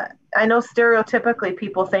 I know stereotypically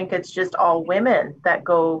people think it's just all women that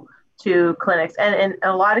go to clinics. And in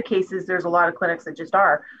a lot of cases, there's a lot of clinics that just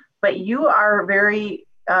are, but you are very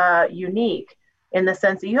unique in the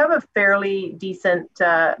sense that you have a fairly decent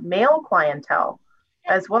male clientele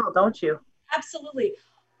as well, don't you? Absolutely.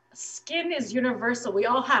 Skin is universal. We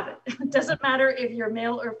all have it. It doesn't matter if you're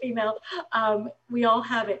male or female. We all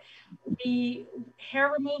have it. The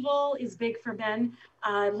hair removal is big for men.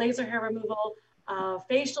 Laser hair removal,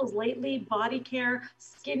 facials lately, body care,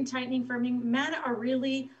 skin tightening, firming. Men are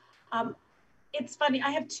really, it's funny. I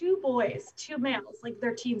have two males, like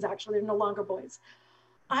they're teens actually, they're no longer boys.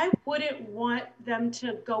 I wouldn't want them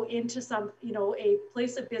to go into some, a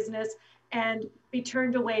place of business and be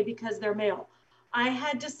turned away because they're male. I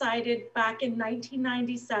had decided back in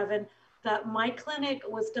 1997 that my clinic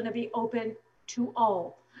was going to be open to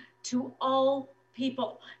all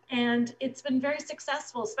people. And it's been very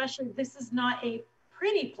successful, especially this is not a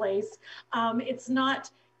pretty place.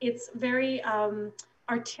 It's very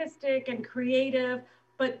artistic and creative,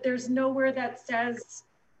 but there's nowhere that says,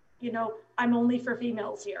 I'm only for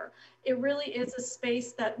females here. It really is a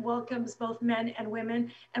space that welcomes both men and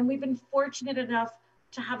women. And we've been fortunate enough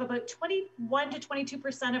to have about 21 to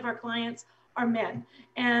 22% of our clients are men,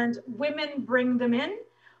 and women bring them in.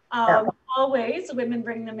 Always women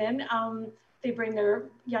bring them in. They bring their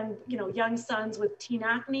young sons with teen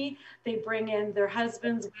acne. They bring in their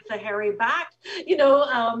husbands with a hairy back.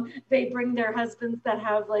 They bring their husbands that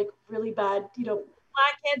have like really bad,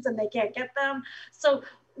 blackheads and they can't get them. So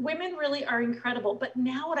women really are incredible. But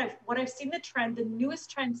now what I've seen the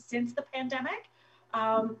newest trend since the pandemic,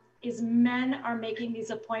 is men are making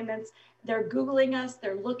these appointments. They're Googling us,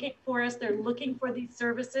 they're looking for us, they're looking for these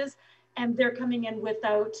services, and they're coming in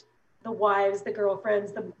without the wives, the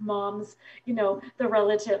girlfriends, the moms, the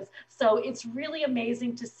relatives. So it's really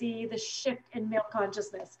amazing to see the shift in male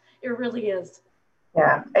consciousness. It really is.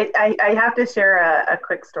 Yeah, I have to share a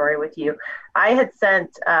quick story with you. I had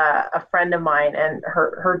sent a friend of mine and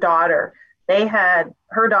her daughter.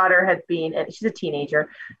 Her daughter had been, and she's a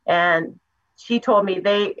teenager, and she told me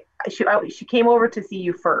she came over to see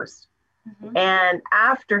you first. Mm-hmm. And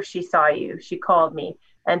after she saw you, she called me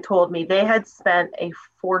and told me they had spent a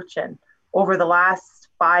fortune over the last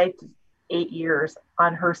 5 to 8 years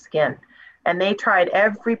on her skin. And they tried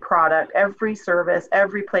every product, every service,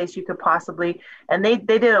 every place you could possibly, and they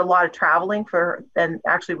did a lot of traveling and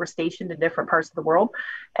actually were stationed in different parts of the world.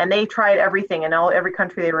 And they tried everything in every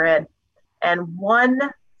country they were in. And one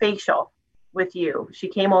facial with you, she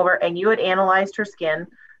came over and you had analyzed her skin,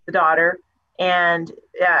 the daughter. And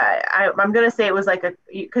I'm going to say it was like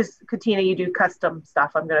because Katina, you do custom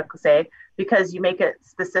stuff, I'm going to say, because you make it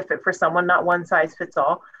specific for someone, not one size fits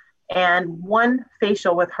all. And one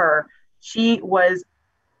facial with her, she was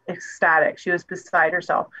ecstatic. She was beside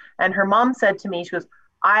herself. And her mom said to me, she goes,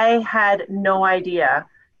 I had no idea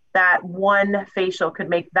that one facial could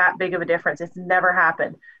make that big of a difference. It's never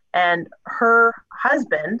happened. And her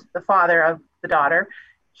husband, the father of the daughter,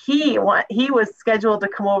 he was scheduled to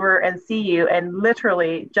come over and see you, and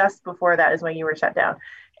literally just before that is when you were shut down.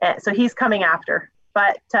 And so he's coming after.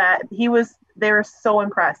 But they were so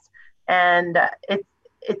impressed, and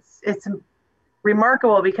it's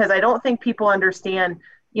remarkable because I don't think people understand.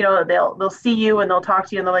 They'll see you and they'll talk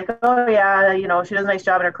to you and they're like, oh yeah, she does a nice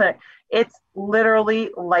job in her clinic. It's literally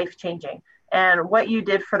life changing. And what you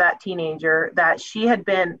did for that teenager that she had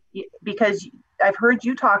been, because I've heard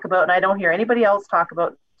you talk about, and I don't hear anybody else talk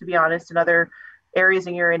about, to be honest, in other areas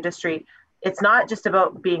in your industry, it's not just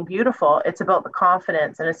about being beautiful. It's about the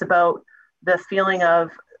confidence, and it's about the feeling of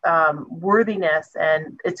worthiness.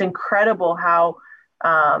 And it's incredible how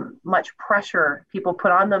much pressure people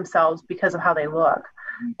put on themselves because of how they look.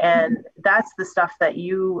 And that's the stuff that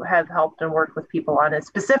you have helped and worked with people on, and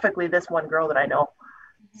specifically this one girl that I know.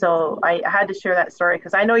 So I had to share that story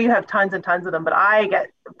because I know you have tons and tons of them, but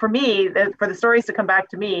for the stories to come back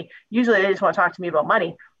to me, usually they just want to talk to me about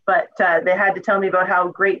money, but they had to tell me about how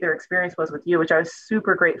great their experience was with you, which I was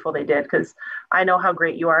super grateful they did, because I know how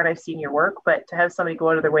great you are and I've seen your work, but to have somebody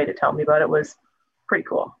go out of their way to tell me about it was pretty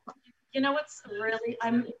cool. What's really,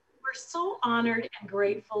 we're so honored and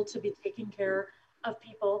grateful to be taking care of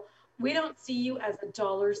people. We don't see you as a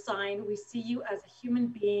dollar sign. We see you as a human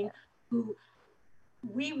being who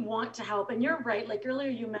we want to help. And you're right, like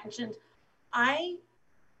earlier you mentioned,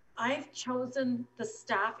 I've chosen the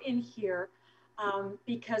staff in here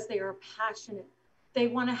because they are passionate. They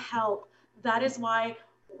want to help. That is why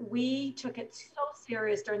we took it so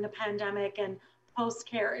serious during the pandemic and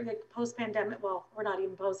post-pandemic, well, we're not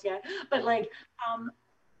even post yet, but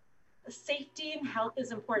safety and health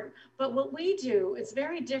is important. But what we do is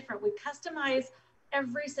very different. We customize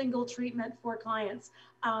every single treatment for clients.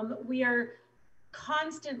 We are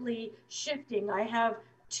constantly shifting. I have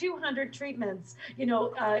 200 treatments,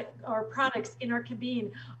 or products in our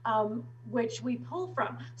cabine, which we pull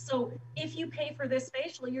from. So if you pay for this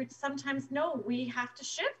facial, you sometimes know we have to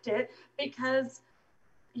shift it because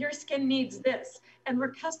your skin needs this, and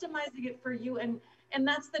we're customizing it for you. And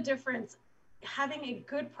that's the difference. Having a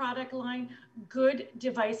good product line, good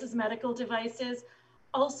devices, medical devices,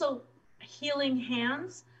 also healing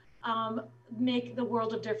hands, make the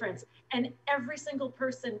world of difference. And every single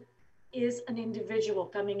person is an individual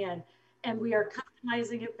coming in, and we are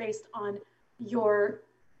customizing it based on your,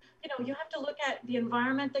 you have to look at the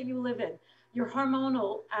environment that you live in, your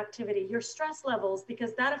hormonal activity, your stress levels,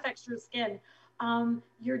 because that affects your skin,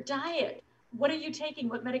 your diet. What are you taking?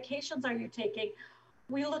 What medications are you taking?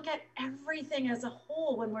 We look at everything as a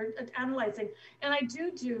whole when we're analyzing. And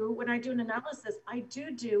when I do an analysis, I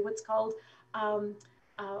do what's called,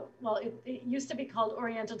 it used to be called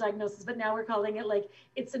Oriental diagnosis, but now we're calling it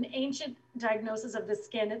it's an ancient diagnosis of the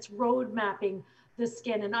skin. It's road mapping the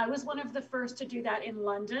skin. And I was one of the first to do that in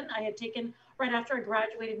London. I had taken, right after I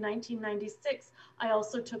graduated in 1996, I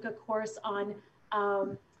also took a course on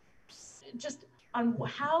just on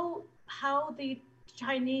how the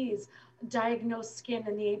Chinese diagnosed skin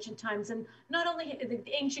in the ancient times, and not only the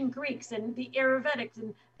ancient Greeks and the Ayurvedics,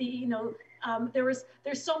 and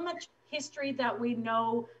there's so much history that we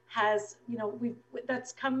know has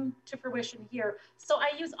that's come to fruition here. So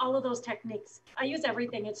I use all of those techniques. I use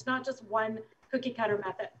everything. It's not just one cookie cutter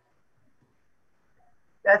method.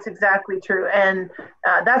 That's exactly true, and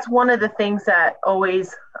that's one of the things that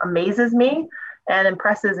always amazes me and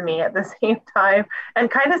impresses me at the same time,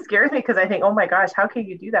 and kind of scares me because I think, oh my gosh, how can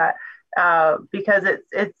you do that? Because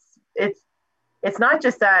it's not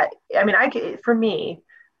just that. I mean, for me,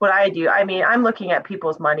 what I do, I'm looking at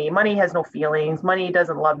people's money. Money has no feelings. Money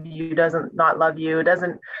doesn't love you, doesn't not love you,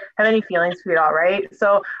 doesn't have any feelings for you at all, right?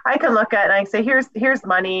 So I can look at it and I can say, here's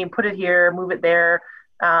money, put it here, move it there,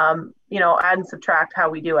 add and subtract how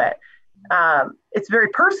we do it. It's very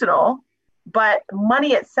personal, but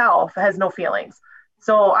money itself has no feelings.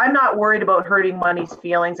 So I'm not worried about hurting money's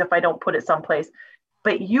feelings if I don't put it someplace.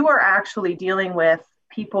 But you are actually dealing with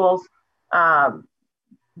people's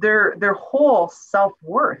their whole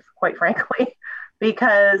self-worth, quite frankly,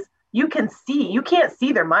 because you can't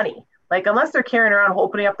see their money. Like, unless they're carrying around,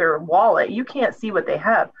 opening up their wallet, you can't see what they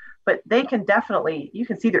have, but you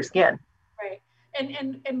can see their skin. Right.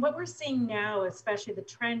 And what we're seeing now, especially the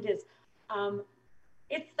trend is,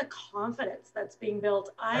 it's the confidence that's being built.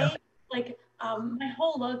 My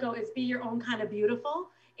whole logo is be your own kind of beautiful.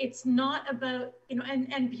 It's not about,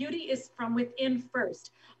 and beauty is from within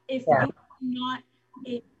first. If you're not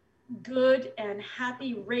a good and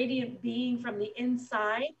happy, radiant being from the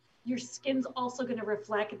inside, your skin's also going to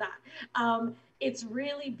reflect that. It's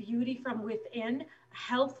really beauty from within.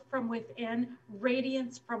 health from within,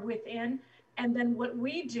 radiance from within. And then what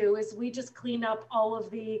we do is we just clean up all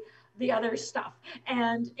of the other stuff.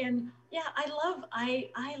 And yeah,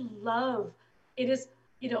 I love it is,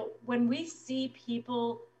 when we see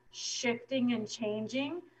people shifting and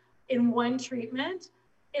changing in one treatment,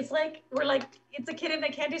 it's like, it's a kid in a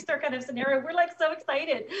candy store kind of scenario. We're like so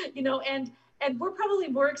excited, and we're probably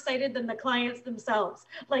more excited than the clients themselves.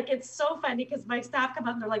 Like, it's so funny because my staff come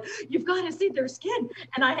up and they're like, you've got to see their skin.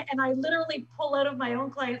 And I literally pull out of my own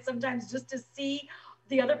clients sometimes just to see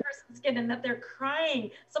the other person's skin and that they're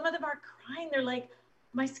crying. Some of them are crying. They're like,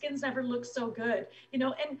 my skin's never looked so good,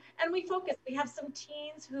 and we focus. We have some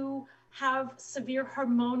teens who have severe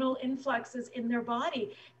hormonal influxes in their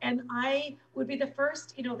body. And I would be the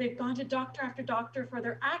first, they've gone to doctor after doctor for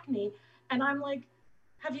their acne. And I'm like,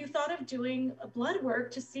 have you thought of doing a blood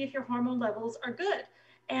work to see if your hormone levels are good?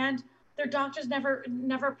 And their doctors never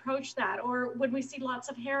approach that. Or when we see lots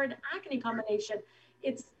of hair and acne combination,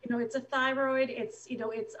 it's a thyroid, it's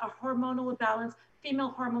a hormonal imbalance, female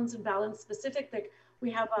hormones imbalance specific. Like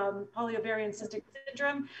we have polyovarian cystic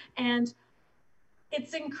syndrome. And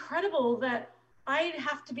it's incredible that I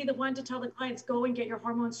have to be the one to tell the clients, go and get your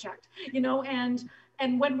hormones checked, and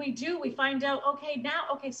when we do, we find out,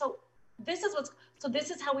 so this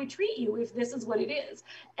is how we treat you if this is what it is.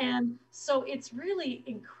 And so it's really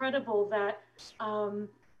incredible that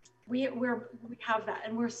we have that,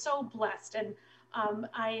 and we're so blessed. And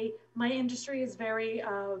my industry is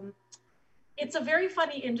it's a very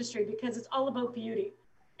funny industry because it's all about beauty,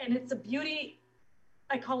 and it's a beauty.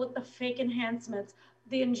 I call it the fake enhancements,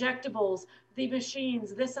 the injectables, the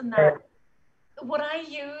machines, this and that. What I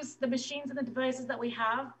use, the machines and the devices that we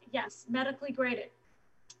have, yes, medically graded,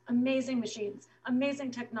 amazing machines,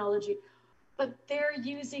 amazing technology, but they're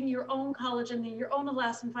using your own collagen, your own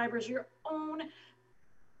elastin fibers, your own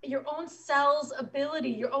cells' ability,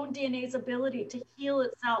 your own DNA's ability to heal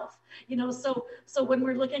itself. So when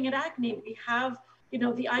we're looking at acne, we have,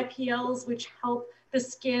 the IPLs, which help the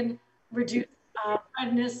skin reduce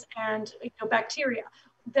redness and bacteria.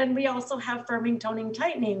 Then we also have firming, toning,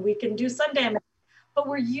 tightening. We can do sun damage, but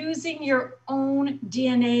we're using your own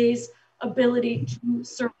DNA's ability to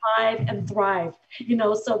survive and thrive.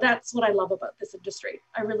 So that's what I love about this industry.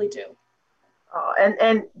 I really do. Oh,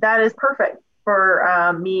 and that is perfect for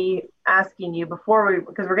me asking you because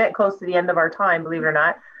we're getting close to the end of our time, believe it or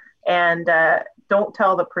not. And don't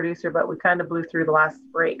tell the producer, but we kind of blew through the last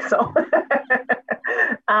break. So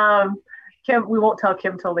Kim, we won't tell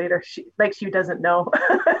Kim till later. She doesn't know.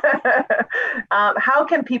 How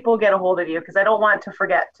can people get a hold of you? Because I don't want to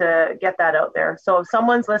forget to get that out there. So if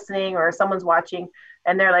someone's listening or someone's watching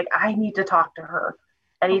and they're like, I need to talk to her,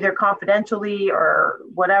 and either confidentially or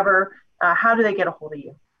whatever, how do they get a hold of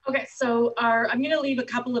you? Okay, so I'm going to leave a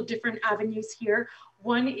couple of different avenues here.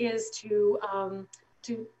 One is to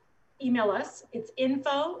email us. It's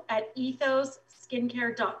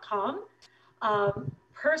info@ethosskincare.com.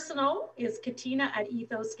 Personal is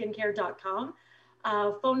Katina@ethosskincare.com.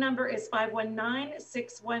 Phone number is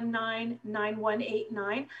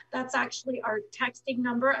 519-619-9189. That's actually our texting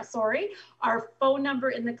number. Our phone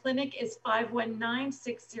number in the clinic is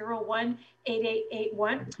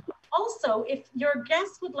 519-601-8881. Also, if your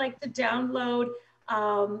guest would like to download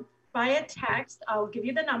via text, I'll give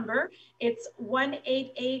you the number. It's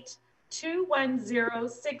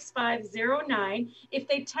 1-888-210-6509. If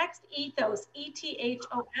they text ETHOS,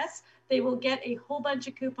 ETHOS, they will get a whole bunch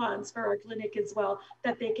of coupons for our clinic as well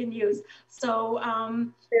that they can use. So,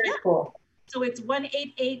 very cool. So it's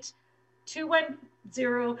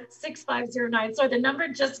 1-888-210-6509. So the number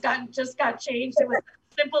just got changed. It was a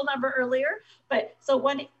simple number earlier, but so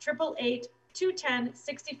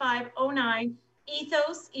 1-888-210-6509.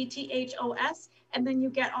 ETHOS, ETHOS, and then you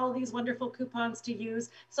get all these wonderful coupons to use.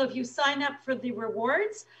 So if you sign up for the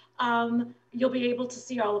rewards, you'll be able to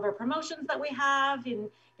see all of our promotions that we have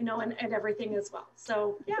and everything as well.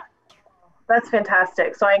 So yeah. That's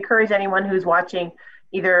fantastic. So I encourage anyone who's watching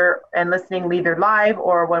and listening either live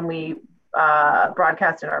or when we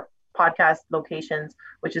broadcast in our podcast locations,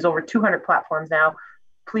 which is over 200 platforms now,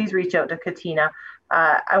 please reach out to Katina.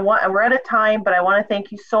 We're out of time, but I want to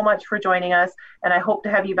thank you so much for joining us, and I hope to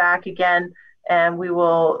have you back again, and we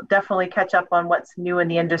will definitely catch up on what's new in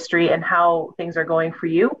the industry and how things are going for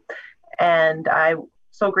you. And I'm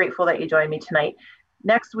so grateful that you joined me tonight.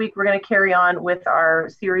 Next week, we're going to carry on with our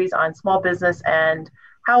series on small business and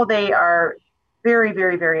how they are very,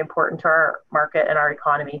 very, very important to our market and our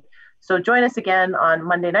economy. So join us again on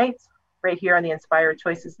Monday nights right here on the Inspired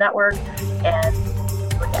Choices Network. And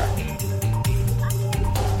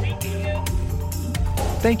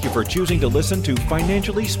thank you for choosing to listen to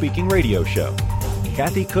Financially Speaking Radio Show.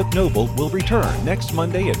 Kathy Cook Noble will return next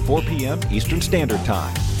Monday at 4 p.m. Eastern Standard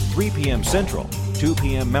Time, 3 p.m. Central, 2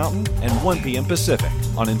 p.m. Mountain, and 1 p.m. Pacific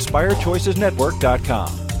on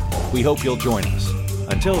InspiredChoicesNetwork.com. We hope you'll join us.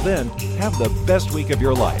 Until then, have the best week of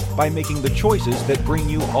your life by making the choices that bring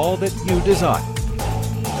you all that you desire.